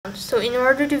So in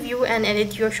order to view and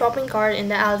edit your shopping cart in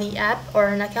the Aldi app or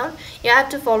an account, you have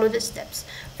to follow the steps.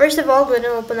 First of all, go ahead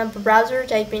and open up a browser,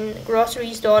 type in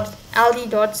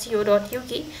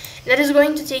groceries.aldi.co.uk. That is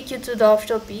going to take you to the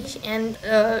official page, and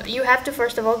you have to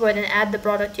first of all go ahead and add the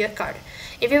product to your cart.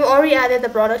 If you've already added the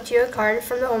product to your cart,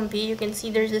 from the home page you can see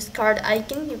there's this cart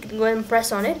icon. You can go ahead and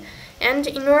press on it, and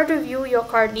in order to view your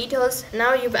cart details,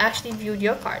 now you've actually viewed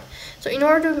your cart. So in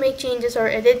order to make changes or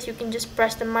edit, you can just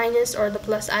press the minus or the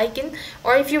plus icon,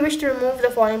 or if you wish to remove the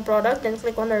following product, then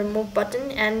click on the remove button,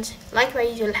 and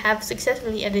likewise you'll have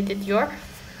successfully edited your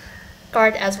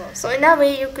cart as well. So in that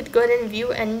way you could go ahead and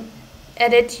view and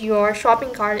edit your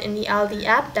shopping cart in the Aldi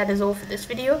app. That is all for this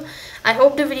video. I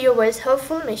hope the video was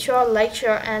helpful. Make sure to like,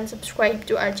 share and subscribe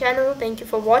to our channel. Thank you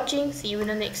for watching. See you in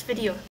the next video.